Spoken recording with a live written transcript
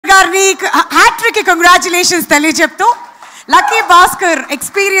గారిని hat trick congratulations తెలియజెప్తూ lucky Bhaskar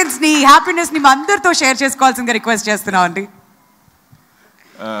experience ని happiness ని మా అందరితో షేర్ చేసుకోవాల్సిందిగా రిక్వెస్ట్ చేస్తున్నాం అండి.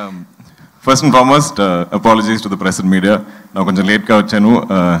 First and foremost, apologies to the press and media. Now koncham late ga vachanu,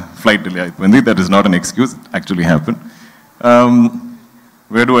 flight delay ayipindi. That is not an excuse. It actually happened.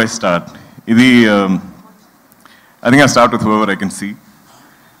 Where do I start? I think I'll start with whoever I can see.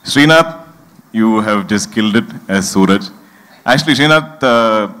 Srinath, you have just killed it as Suraj. Actually, Srinath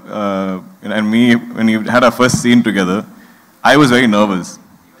and me, when we had our first scene together, I was very nervous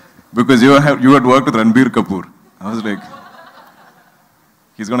because you had worked with Ranbir Kapoor. I was like,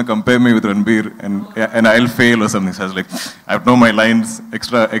 he's going to compare me with Ranbir and I'll fail or something. So I was like, I have to know my lines,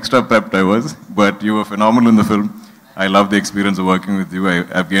 extra prepped I was, but you were phenomenal in the film. I love the experience of working with you.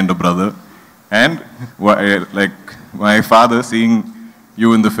 I've gained a brother. And like my father seeing you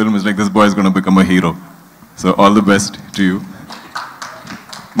in the film is like, this boy is going to become a hero. So all the best to you.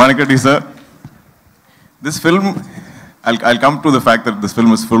 Meenakshi sir, this film, I'll come to the fact that this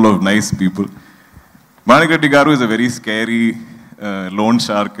film is full of nice people. Meenakshi garu is a very scary loan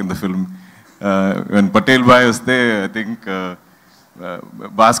shark in the film. When Patel Bhai was there, I think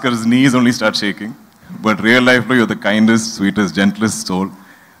Baskhar's knees only start shaking. But real life, you're the kindest, sweetest, gentlest soul.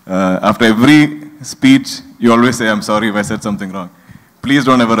 After every speech, you always say, I'm sorry if I said something wrong. Please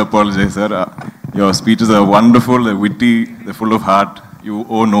don't ever apologize, sir. Your speeches are wonderful, they're witty, they're full of heart. You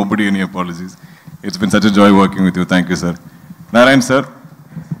owe nobody any apologies. It's been such a joy working with you. Thank you, sir. Narayan, sir.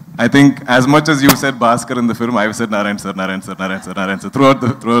 I think as much as you said Baskhar in the film, I've said Narayan, sir, Narayan, sir, Narayan, sir, Narayan, sir. Throughout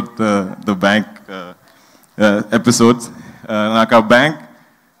the bank episodes. Naka bank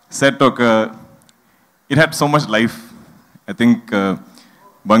set it had so much life. I think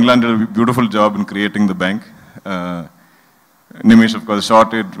Bangla did a beautiful job in creating the bank. Nimish, of course, shot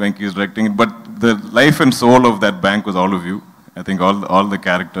it, Venky is directing it, but the life and soul of that bank was all of you. I think all the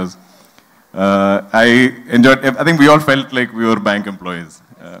characters. I enjoyed, I think we all felt like we were bank employees.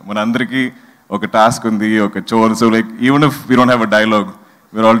 Manandriki, oka task undi, oka chore, so like even if we don't have a dialogue,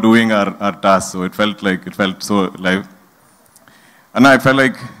 we're all doing our tasks, so it felt so live. And I felt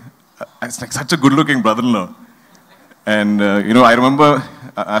like, it's like such a good-looking brother-in-law. And, I remember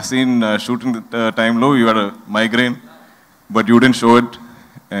I've seen shooting the time low, you had a migraine, but you didn't show it,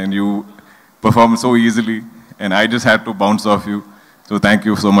 and you performed so easily, and I just had to bounce off you. So thank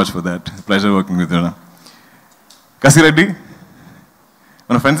you so much for that. It's a pleasure working with you. Kasi Reddy,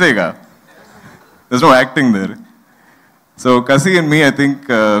 on a fence, there's no acting there. So Kasi and me, I think,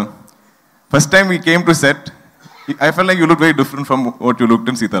 first time we came to set, I felt like you looked very different from what you looked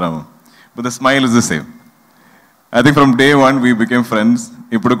in Sitaramam. But the smile is the same. I think from day one, we became friends.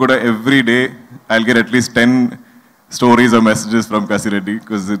 Every day, I'll get at least 10 stories or messages from Kasi Reddy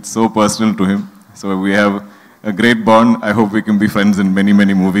because it's so personal to him. So we have a great bond. I hope we can be friends in many,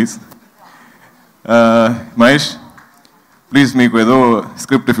 many movies. Mahesh, please make a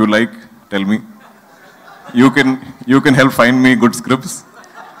script if you like. Tell me. You can help find me good scripts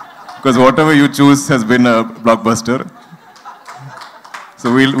because whatever you choose has been a blockbuster.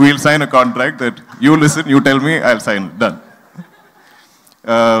 So we'll sign a contract that you listen, you tell me, I'll sign it. Done.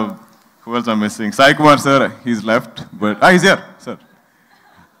 Who else I'm missing? Sai Kumar sir, he's left, but he's here, sir.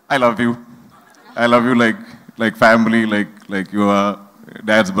 I love you. I love you like family, like you are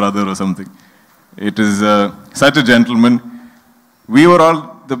dad's brother or something. It is such a gentleman. We were all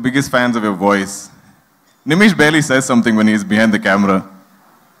the biggest fans of your voice. Nimish barely says something when he's behind the camera.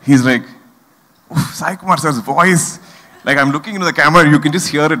 He's like, Sai Kumar sir's voice. Like I'm looking into the camera, you can just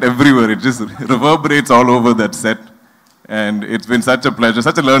hear it everywhere. It just reverberates all over that set. And it's been such a pleasure,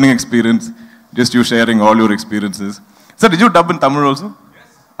 such a learning experience, just you sharing all your experiences. Sir, did you dub in Tamil also?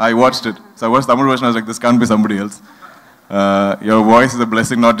 Yes. I watched it. So I watched Tamil version, I was like, this can't be somebody else. Your voice is a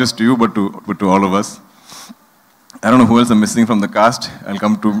blessing, not just to you, but to all of us. I don't know who else I'm missing from the cast. I'll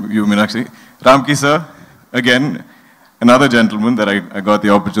come to you, Meenakshi. Ramki sir, again, another gentleman that I got the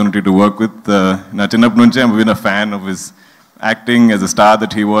opportunity to work with. Na chinnappu nunchi I've been a fan of his acting, as a star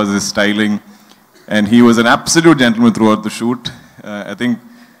that he was, his styling. And he was an absolute gentleman throughout the shoot. I think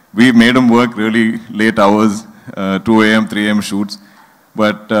we made him work really late hours, 2 a.m., 3 a.m. shoots.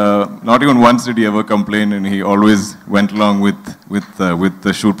 But not even once did he ever complain, and he always went along with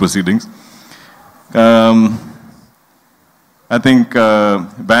the shoot proceedings. I think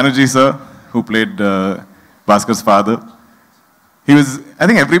Banerjee sir, who played Bhaskhar's father, I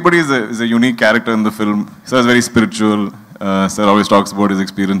think everybody is a unique character in the film. Sir is very spiritual. Sir always talks about his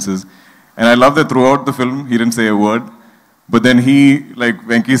experiences. And I love that throughout the film, he didn't say a word. But then he, like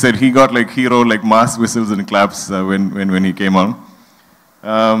Venky said, he got like hero, like mass whistles and claps when he came on.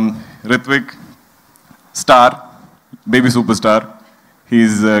 Ritvik, star, baby superstar.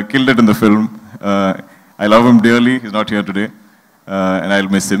 He's killed it in the film. I love him dearly. He's not here today, and I'll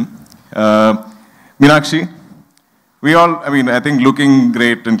miss him. Meenakshi, I think looking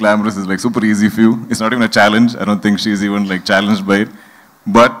great and glamorous is like super easy for you. It's not even a challenge. I don't think she's even like challenged by it.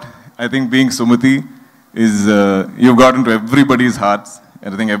 But I think being Sumati is, you've got into everybody's hearts.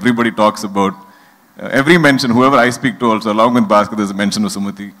 And I think everybody talks about, every mention, whoever I speak to also, along with Baskhar, there's a mention of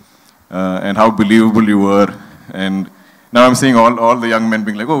Sumati and how believable you were. And now I'm seeing all the young men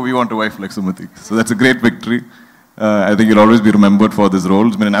being like, oh, we want a wife like Sumati. So that's a great victory. I think you'll always be remembered for this role.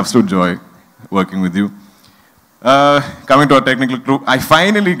 It's been an absolute joy working with you. Coming to our technical crew, I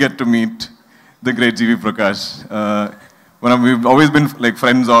finally get to meet the great GV Prakash. We've always been like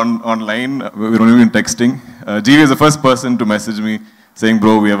friends online. We've only been texting. GV is the first person to message me saying,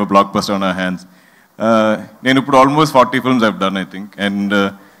 bro, we have a blockbuster on our hands. Nenu put almost 40 films I've done, I think. And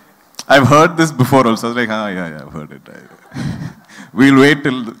I've heard this before also. I was like, yeah, I've heard it. We'll wait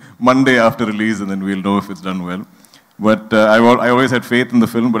till Monday after release and then we'll know if it's done well. But I always had faith in the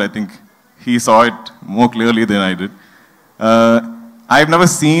film, but I think he saw it more clearly than I did. I've never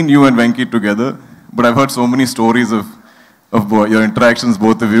seen you and Venky together, but I've heard so many stories of your interactions,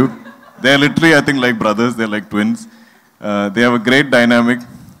 both of you. They're literally, I think, like brothers. They're like twins. They have a great dynamic.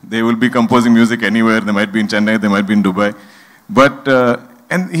 They will be composing music anywhere. They might be in Chennai. They might be in Dubai. But,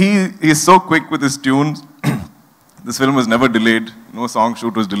 and he is so quick with his tunes. This film was never delayed. No song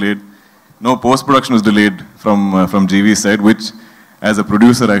shoot was delayed. No post-production was delayed from GV's side, which, as a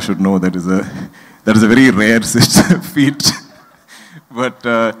producer, I should know that is a very rare feat. But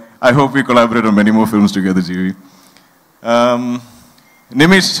I hope we collaborate on many more films together, GV.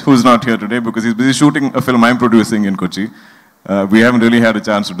 Nimish, who's not here today because he's busy shooting a film I'm producing in Kochi. We haven't really had a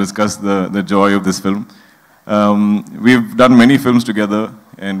chance to discuss the joy of this film. We've done many films together,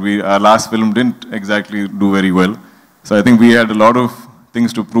 and our last film didn't exactly do very well. So I think we had a lot of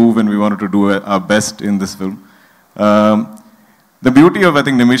things to prove, and we wanted to do our best in this film. The beauty of, I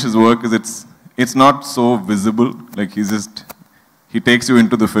think, Nimish's work is it's not so visible. Like he takes you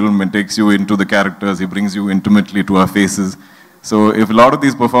into the film and takes you into the characters. He brings you intimately to our faces. So if a lot of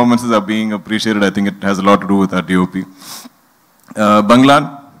these performances are being appreciated, I think it has a lot to do with our DOP.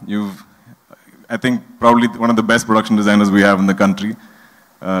 Banglan, I think, probably one of the best production designers we have in the country.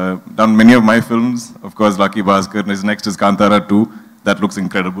 Done many of my films. Of course, Lucky Baskhar. His next is Kantara 2. That looks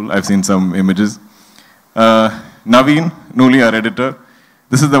incredible. I've seen some images. Naveen, Nuli, our editor.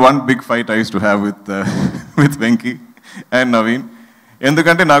 This is the one big fight I used to have with Venky and Naveen.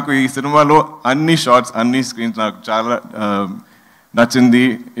 ఎందుకంటే నాకు ఈ సినిమాలో అన్ని shorts అన్ని screens నాకు చాలా నచ్చింది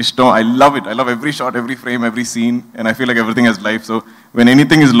ఇష్టం. I love it. I love every shot, every frame, every scene, and I feel like everything has life. So when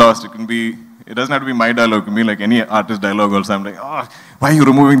anything is lost, it doesn't have to be my dialogue. It can be like any artist dialogue also. I'm like, oh, why are you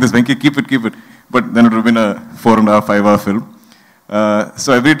removing this, Venky? Keep it. But then it would have been a 4.5, 5-hour film.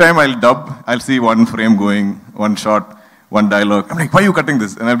 So every time I'll dub, I'll see one frame going, one shot, one dialogue. I'm like, why are you cutting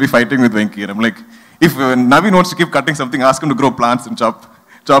this? And I'll be fighting with Venky. And I'm like, if Naveen wants to keep cutting something, ask him to grow plants and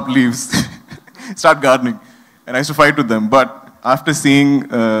chop leaves, start gardening. And I used to fight with them. But after seeing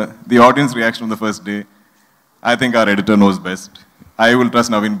the audience reaction on the first day, I think our editor knows best. I will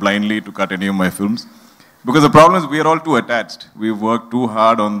trust Naveen blindly to cut any of my films. Because the problem is we are all too attached. We've worked too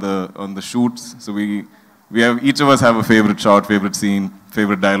hard on the shoots. So each of us have a favorite shot, favorite scene,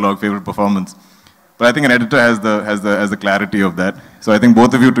 favorite dialogue, favorite performance. But I think an editor has the clarity of that. So I think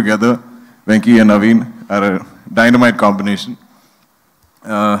both of you together, Venky and Naveen, are a dynamite combination.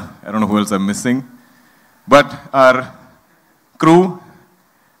 I don't know who else I'm missing. But our crew,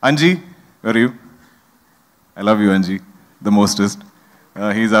 Anji, where are you? I love you, Anji, the mostest.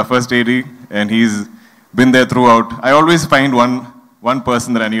 He's our first AD, and he's been there throughout. I always find one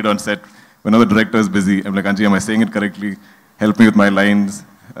person that I need on set whenever the director is busy. I'm like, Anji, am I saying it correctly? Help me with my lines.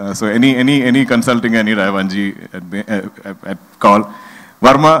 So any consulting I need, I have Anji at call.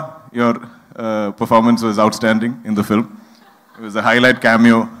 Varma, your performance was outstanding in the film. It was a highlight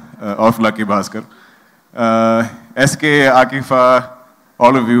cameo of Lucky Baskhar. SK, Akifa,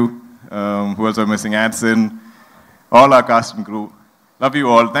 all of you, who else are missing, Adson, all our cast and crew. Love you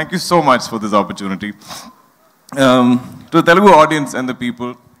all. Thank you so much for this opportunity. To the Telugu audience and the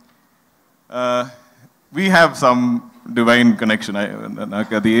people, we have some divine connection. Like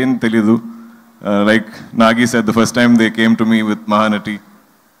Nagi said, the first time they came to me with Mahanati,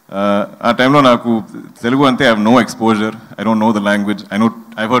 at time lo naku Telugu ante I have no exposure. I don't know the language.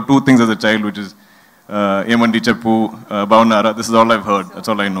 I've heard two things as a child, which is Emandi Cheppu, Baunara. This is all I've heard. That's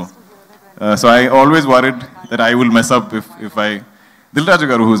all I know. So I always worried that I will mess up if I... Dilraju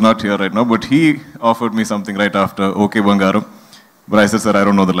Garu, who's not here right now, but he offered me something right after OK Bangaram. But I said, sir, I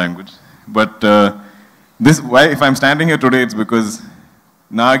don't know the language. But if I'm standing here today, it's because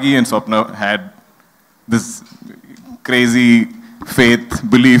Nagi and Swapna had this crazy faith,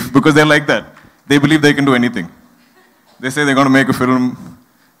 belief, because they're like that. They believe they can do anything. They say they're going to make a film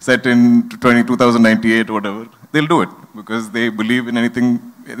set in 2098 or whatever. They'll do it because they believe in anything.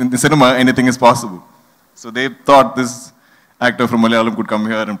 In the cinema, anything is possible. So they thought this actor from Malayalam could come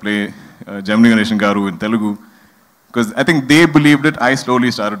here and play Gemini Ganeshan Garu in Telugu. Because I think they believed it, I slowly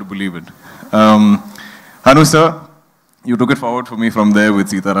started to believe it. Hanu sir, you took it forward for me from there with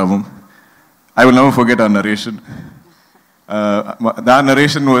Sita Ramam. I will never forget our narration. That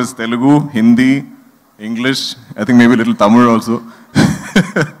narration was Telugu, Hindi, English, I think maybe a little Tamil also.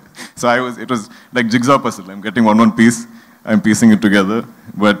 So it was like jigsaw puzzle. I'm getting one piece, I'm piecing it together.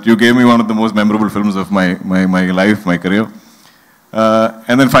 But you gave me one of the most memorable films of my life, my career.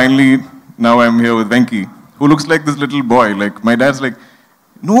 And then finally, now I'm here with Venky, who looks like this little boy. Like, my dad's like,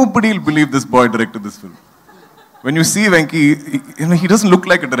 nobody will believe this boy directed this film. When you see Venky, he doesn't look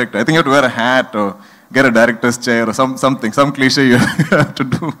like a director. I think you have to wear a hat or get a director's chair or something, some cliche you have to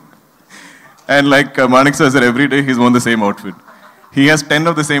do. And like Manik sir said, every day he's worn the same outfit. He has 10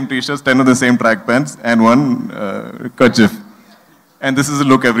 of the same t-shirts, 10 of the same track pants, and one kerchief. And this is a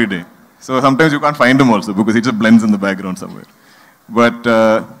look every day. So sometimes you can't find him also because he just blends in the background somewhere. But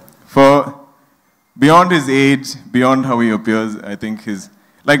for beyond his age, beyond how he appears, I think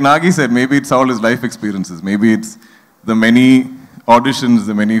like Nagi said, maybe it's all his life experiences. Maybe it's the many auditions,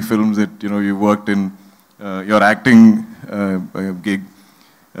 the many films that you worked in, your acting gig.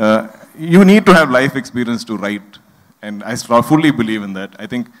 You need to have life experience to write, and I fully believe in that. I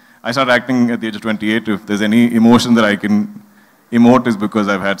think I started acting at the age of 28. If there's any emotion that I can emote, is because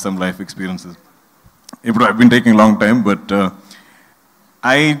I've had some life experiences. It would have been taking a long time, but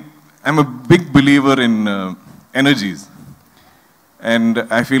I'm a big believer in energies. And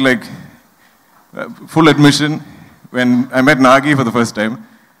I feel like, full admission, when I met Nagi for the first time,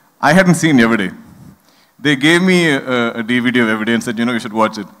 I hadn't seen Everyday. They gave me a DVD of Everyday and said, you should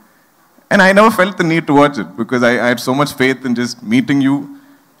watch it. And I never felt the need to watch it because I had so much faith in just meeting you.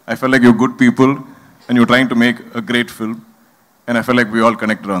 I felt like you're good people and you're trying to make a great film. And I felt like we all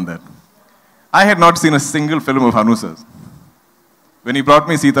connected on that. I had not seen a single film of Hanu sir's. When he brought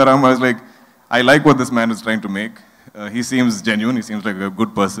me Sita Ram, I was like, I like what this man is trying to make. He seems genuine, he seems like a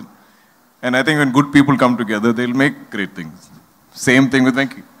good person. And I think when good people come together, they'll make great things. Same thing with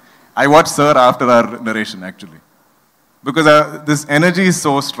Venky. I watched Sir after our narration, actually. Because this energy is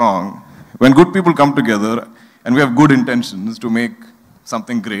so strong. When good people come together, and we have good intentions to make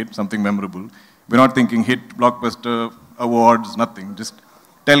something great, something memorable, we're not thinking hit, blockbuster, awards, nothing. Just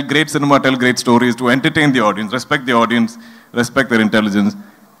tell great cinema, tell great stories, to entertain the audience, respect their intelligence.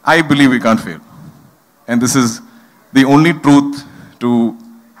 I believe we can't fail. And this is the only truth to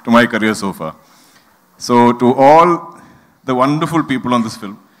my career so far. So to all the wonderful people on this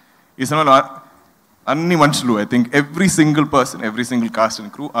film, I think every single person, every single cast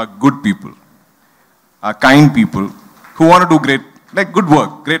and crew are good people, are kind people who want to do good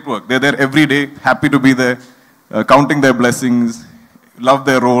work, great work. They're there every day, happy to be there, counting their blessings, love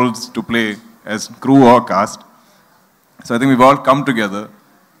their roles to play as crew or cast. So I think we've all come together.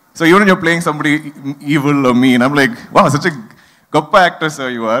 So even when you're playing somebody evil or mean, I'm like, wow, such a goppa actor, sir,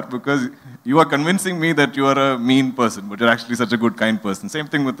 you are, because you are convincing me that you are a mean person, but you're actually such a good, kind person. Same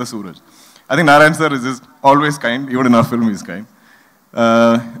thing with the Suraj. I think Narayan sir is just always kind, even in our film he's kind.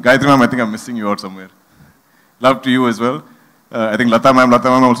 Gayatri ma'am, I think I'm missing you out somewhere. Love to you as well. I think Lata ma'am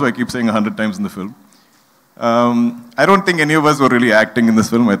also, I keep saying 100 times in the film. I don't think any of us were really acting in this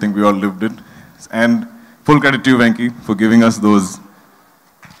film. I think we all lived it. And full credit to you, Venky, for giving us those,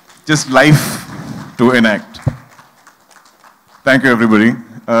 just life to enact. Thank you, everybody.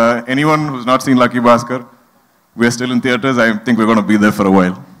 Anyone who's not seen Lucky Baskhar, we're still in theaters. I think we're going to be there for a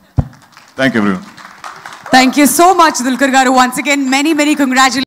while. Thank you, everyone. Thank you so much, Dulquer garu. Once again, many, many congratulations.